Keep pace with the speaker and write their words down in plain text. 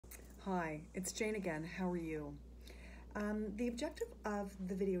Hi, it's Jane again. How are you? The objective of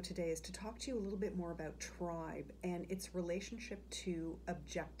the video today is to talk to you a little bit more about tribe and its relationship to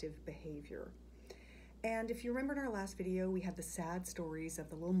objective behavior. And if you remember in our last video, we had the sad stories of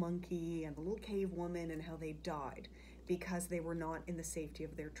the little monkey and the little cave woman and how they died because they were not in the safety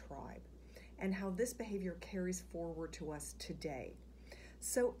of their tribe, and how this behavior carries forward to us today.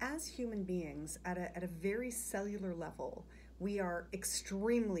 So as human beings, at a very cellular level, we are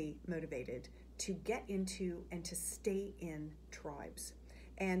extremely motivated to get into and to stay in tribes.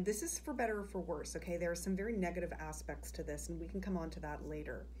 And this is for better or for worse, okay? There are some very negative aspects to this, and we can come on to that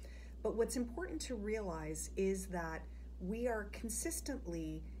later. But what's important to realize is that we are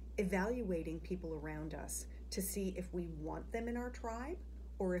consistently evaluating people around us to see if we want them in our tribe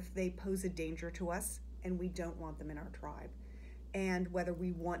or if they pose a danger to us and we don't want them in our tribe. And whether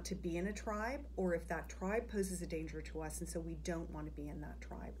we want to be in a tribe or if that tribe poses a danger to us and so we don't want to be in that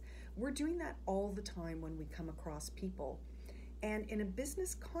tribe. We're doing that all the time when we come across people. And in a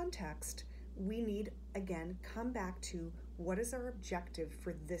business context, we need, again, come back to what is our objective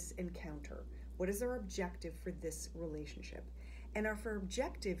for this encounter? What is our objective for this relationship? And if our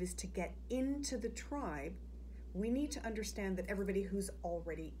objective is to get into the tribe, we need to understand that everybody who's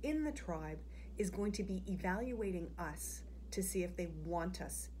already in the tribe is going to be evaluating us to see if they want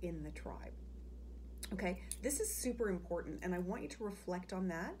us in the tribe. Okay, this is super important, and I want you to reflect on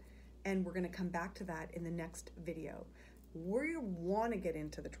that, and we're going to come back to that in the next video. We want to get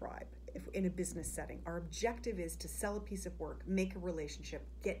into the tribe if in a business setting. Our objective is to sell a piece of work, make a relationship,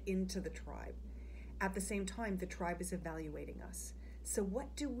 get into the tribe. At the same time, the tribe is evaluating us. So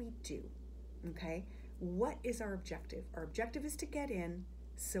what do we do? Okay, what is our objective? Our objective is to get in,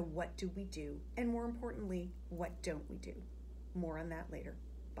 so what do we do? And more importantly, what don't we do? More on that later.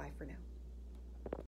 Bye for now.